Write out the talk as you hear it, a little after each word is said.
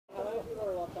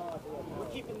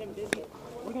keeping them busy.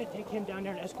 We're going to take him down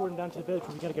there and escort him down to the village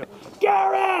where we got to go.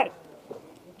 Garrett!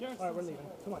 All right, we're leaving.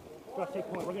 Come on. Go take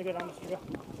point. We're going to go down this trail.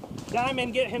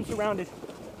 Diamond, get him surrounded.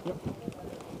 Yep.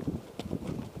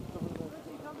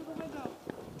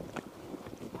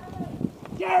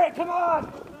 Garrett, come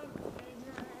on!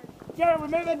 Garrett, we're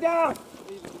moving down.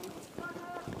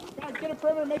 Guys, get a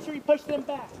perimeter. Make sure you push them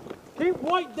back. Keep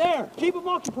White there. Keep them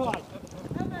occupied.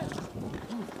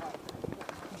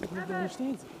 Nobody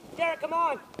understands it. Garrett, come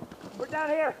on. We're down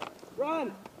here.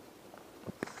 Run.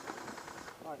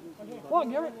 Come on,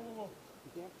 Garrett.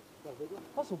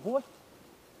 Hustle, boy.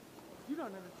 You don't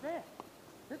understand.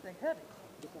 This thing's heavy.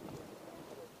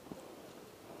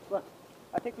 Look,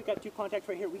 I think we got 2 contacts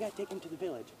right here. We got to take them to the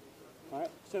village. All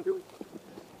right? So,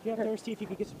 get up there, see if you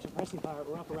can get some suppressing fire.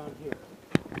 We're up around here.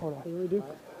 Hold on. You really do?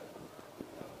 Right.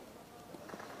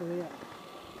 Where are they at?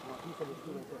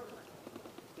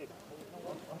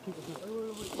 I'll keep it here.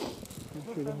 Make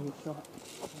sure they don't get shot.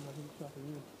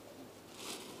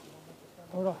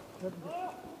 Hold on.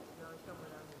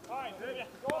 Alright,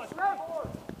 go on.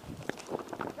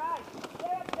 Guys,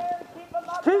 stay up there and keep them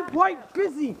up. Keep White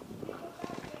busy.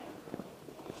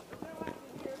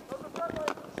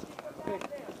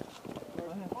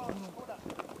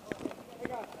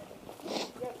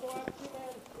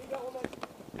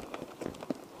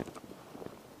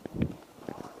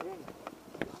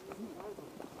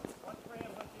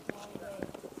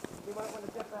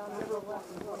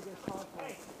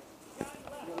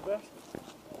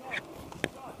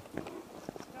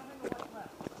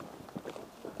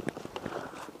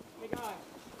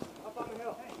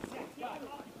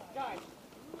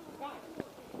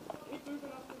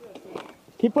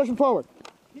 Keep pushing forward.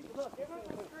 Look, give us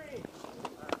the screen.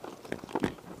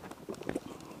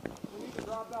 We need to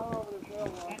drop down over this hill.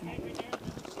 We need to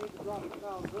drop it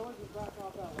down. Village is back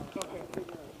off that one. Okay.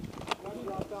 Let's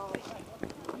drop down.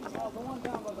 The one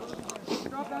down by the village.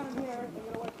 Drop down in here and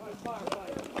get away from the fire.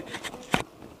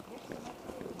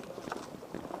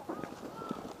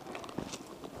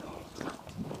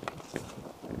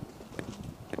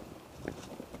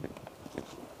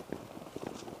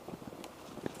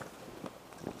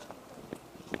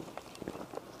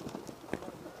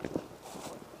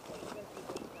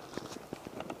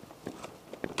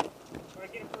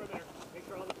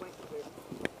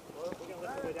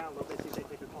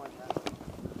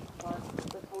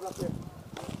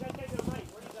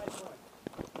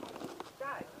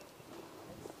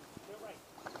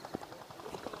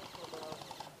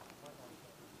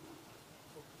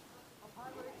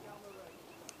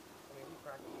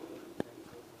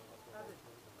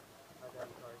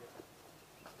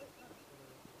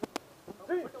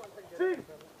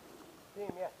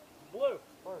 Team, yes. Blue.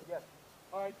 Yes.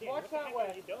 All right, watch that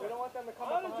way. We don't want them to come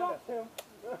up behind us. Tim.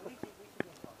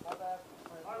 My bad.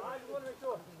 All right, I just want to make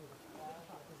sure.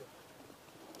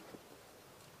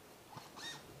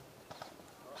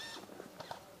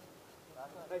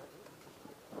 Hey.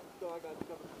 So I got you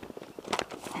covered.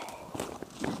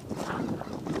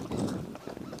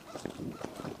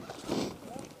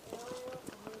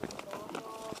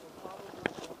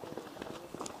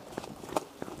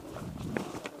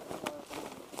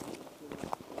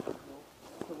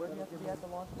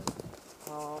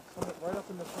 Right up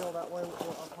in the field, that way we're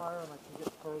up higher and I can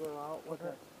get further out.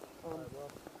 Okay.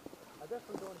 I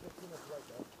definitely don't want to get too much right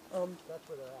there. That's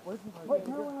where they're at. Wait,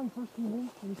 remember when we first came in?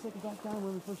 When we second back down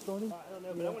when we first started? I don't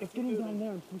know, but I want to get him down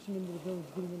there and push him into the building,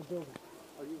 get him in the building.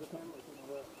 Are you with him?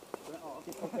 Oh,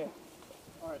 okay.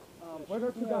 Alright. Where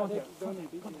are 2 guys? Don't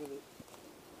be busy with it.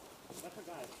 That's our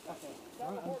guy. Okay.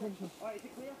 Alright, I'm pretty sure. Alright, is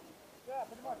it clear? Yeah,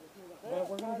 pretty much. Yeah,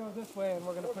 we're going to go this way and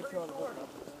we're going to put you on the boat.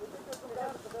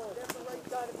 That's the right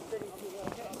side of the city.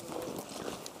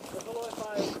 There's a little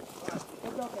fire. Alright.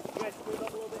 It's okay. You guys squeeze up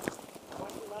a little bit.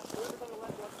 Watch the left. Whoever's on the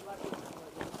left, watch the left.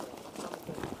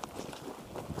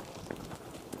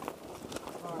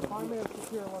 Alright, 5 minutes to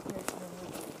secure location and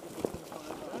we'll get the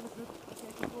fire. That is good.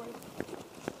 Okay, keep away.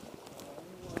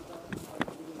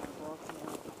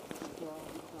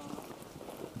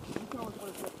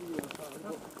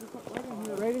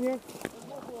 Right in here?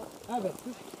 Evan,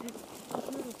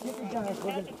 get the guys.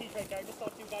 Casualties right there. I just saw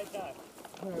 2 guys die.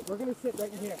 Alright, we're going to sit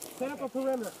right in here. Set up a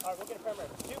perimeter. Alright, we'll get a perimeter.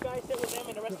 2 guys sit with them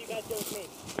and the rest of you guys go with me.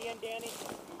 Me and Danny.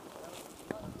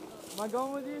 Am I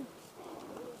going with you?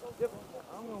 Yep.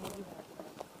 I'm going with you.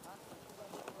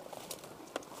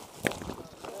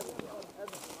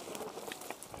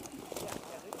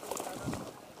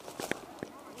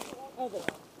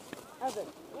 Evan,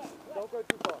 don't go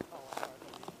too far.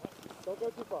 Don't go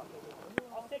too far.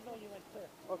 I'll signal you when it's clear.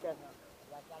 Okay. You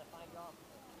guys gotta find your officer.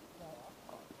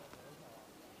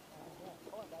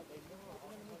 Hold on, guys.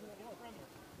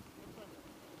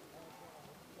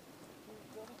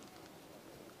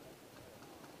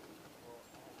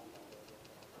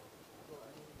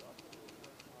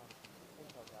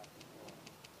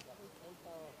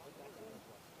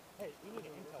 We need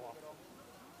an intel officer.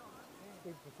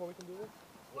 Hey, before we can do this,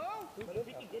 if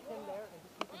we can get him there and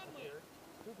just keep him secured.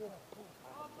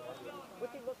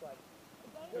 What's he look like?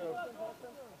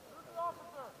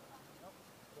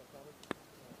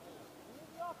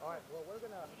 Alright, well we're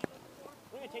gonna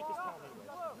take this town anyway.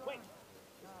 Wait,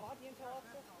 is Todd the intel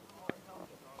officer?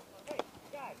 Hey,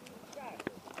 guys.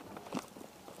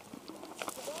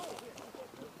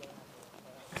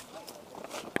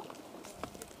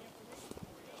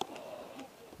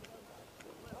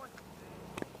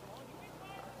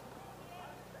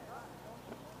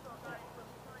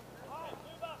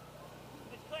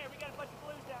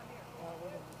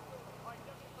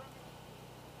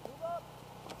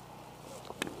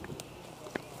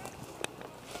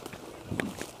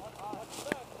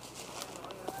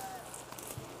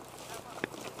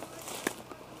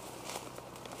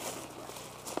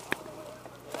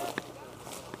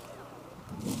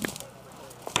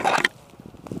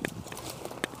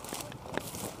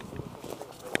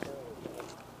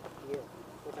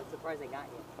 They got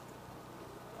you.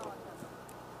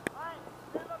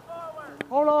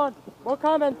 Hold on, we're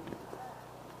coming.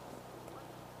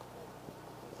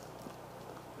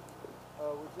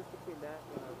 We're just between that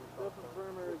and still from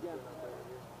perimeter again.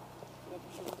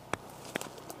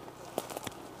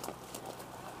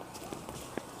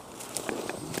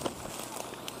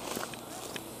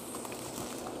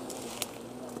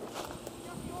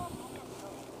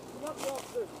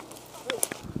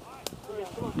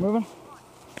 Moving.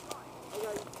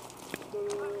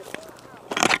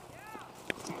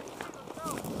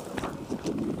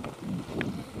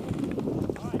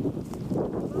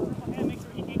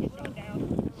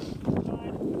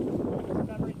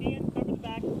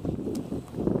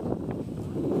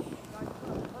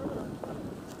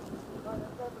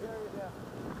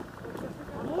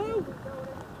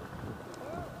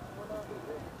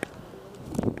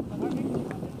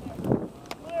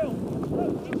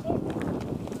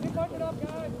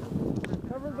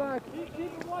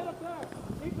 Keep the white up there.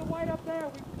 Keep the white up there.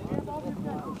 We have all the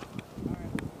attention.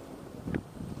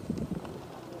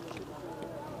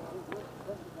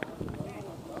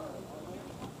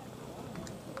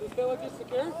 Does this feel like it's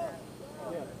secure?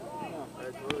 Yeah.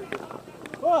 That's really good.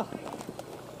 Oh.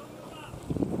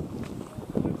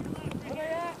 Where they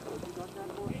at?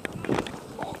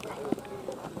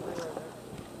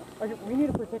 Okay, we need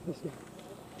to protect this guy.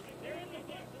 They're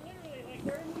literally like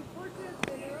they're in these bushes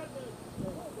and they're at the.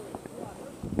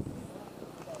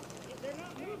 They're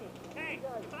not moving. Hey,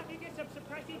 if I can get some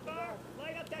suppressing fire,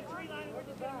 light up that tree line and we're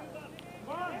just going to move up.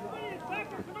 Come on, everybody in the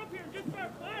sector, come up here and just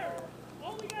start firing.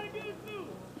 All we got to do is move.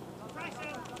 Press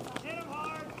them, hit them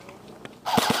hard.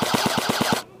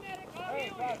 Medic, I'll heal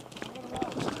you.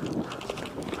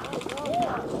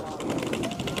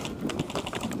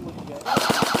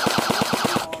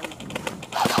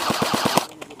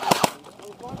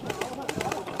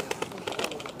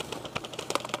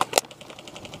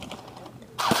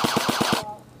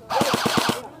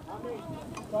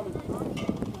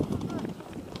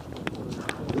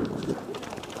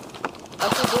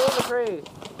 Trees.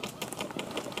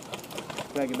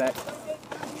 Gotta get back.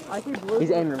 I see blue.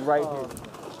 He's aiming right here.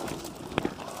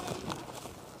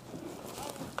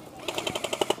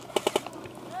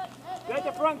 Get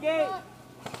the front gate.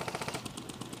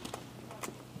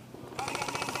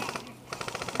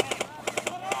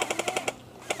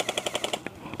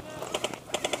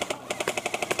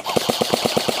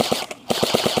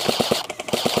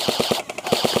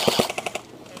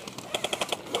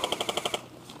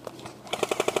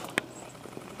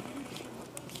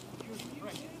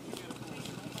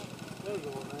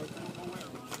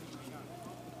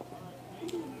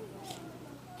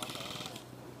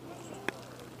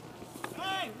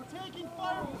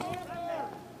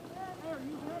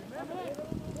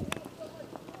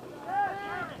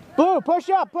 Blue, push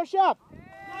up, push up.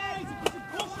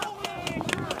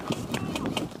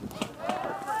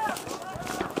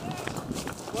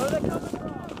 Where are they coming from?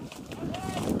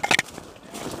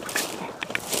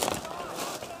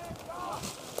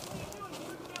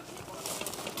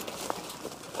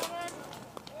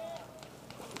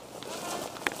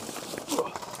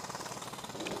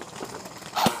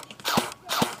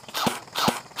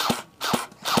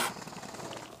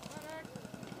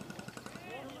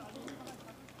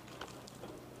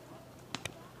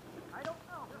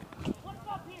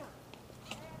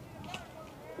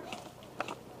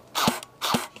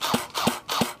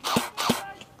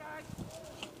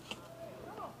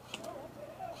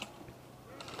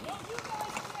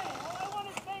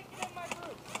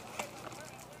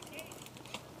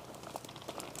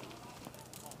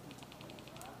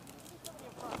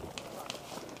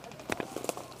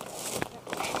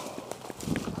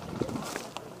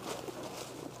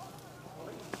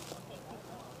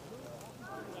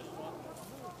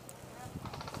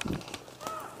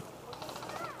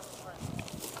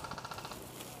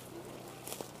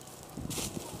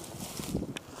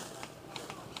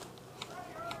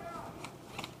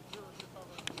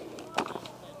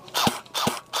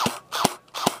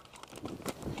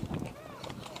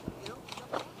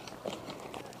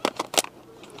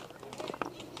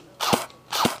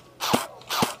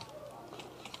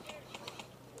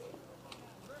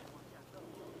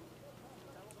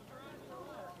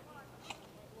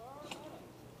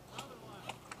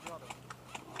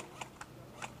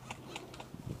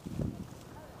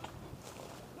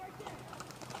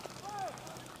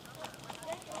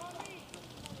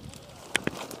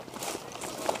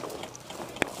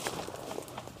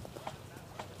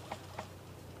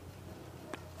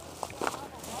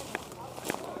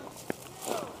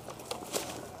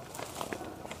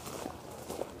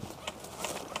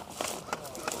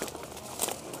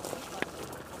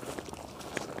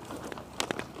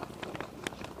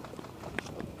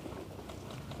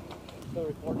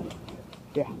 recording?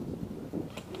 Yeah.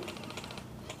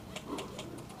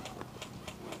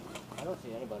 I don't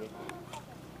see anybody.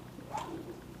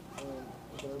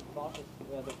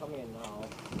 They're coming in now.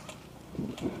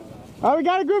 Alright, we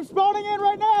got a group spawning in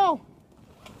right now.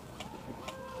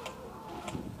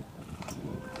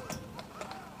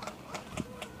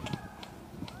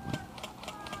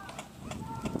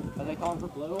 Are they calling for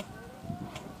blue?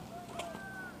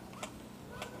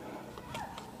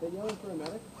 They yelling for a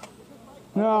medic?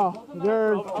 No,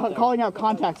 they're calling out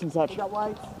contacts and such. We got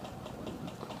whites.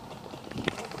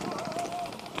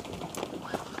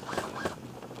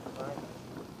 I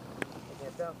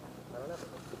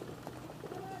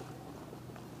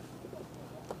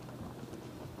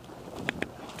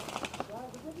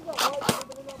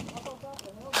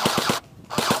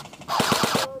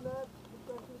don't know.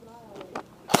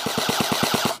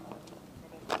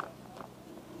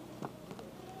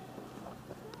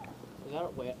 Is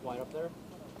that white up there?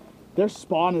 Their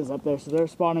spawn is up there, so they're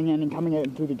spawning in and coming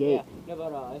in through the gate. Yeah, no,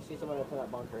 but I see someone up in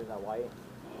that bunker. Is that white?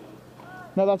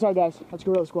 No, that's our guys. That's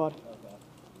Gorilla Squad.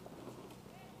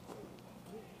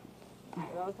 Okay.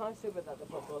 That was kind of stupid that they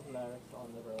put both medics on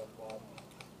the Gorilla Squad.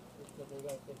 Just because they're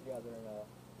going to stick together and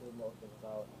do most of this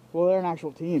out. Well, they're an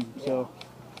actual team, so.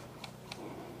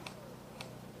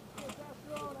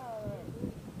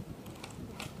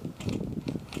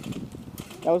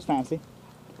 That was fancy.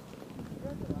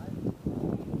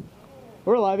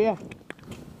 We're alive, yeah.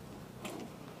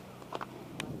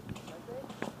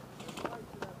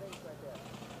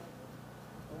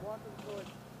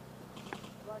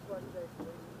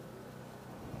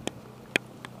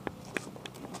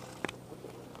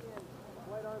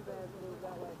 White armbands move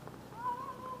that way.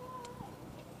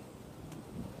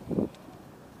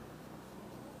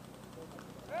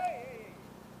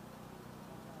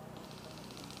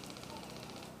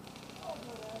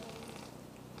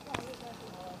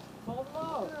 Hold them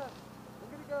out!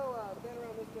 We're gonna go stand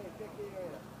around this way, check the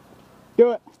area.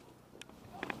 Do it.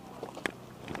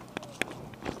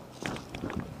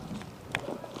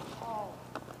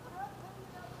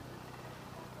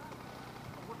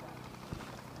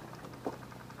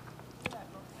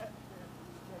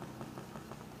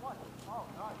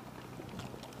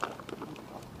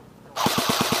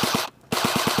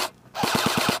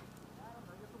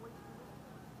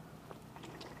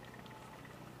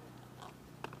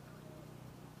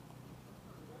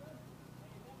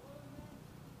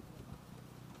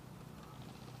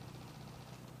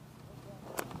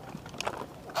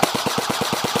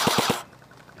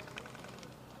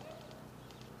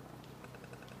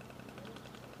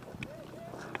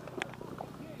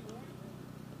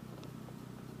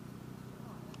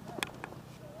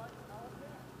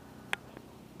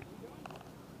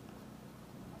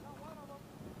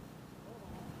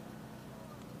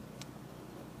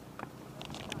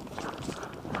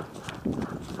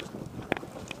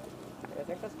 I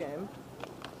think that's game.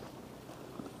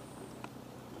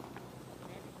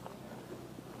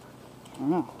 I don't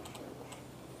know.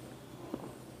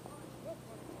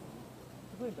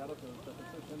 We're playing Battlefield stuff,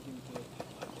 it's so tempting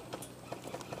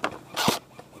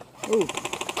to... Ooh.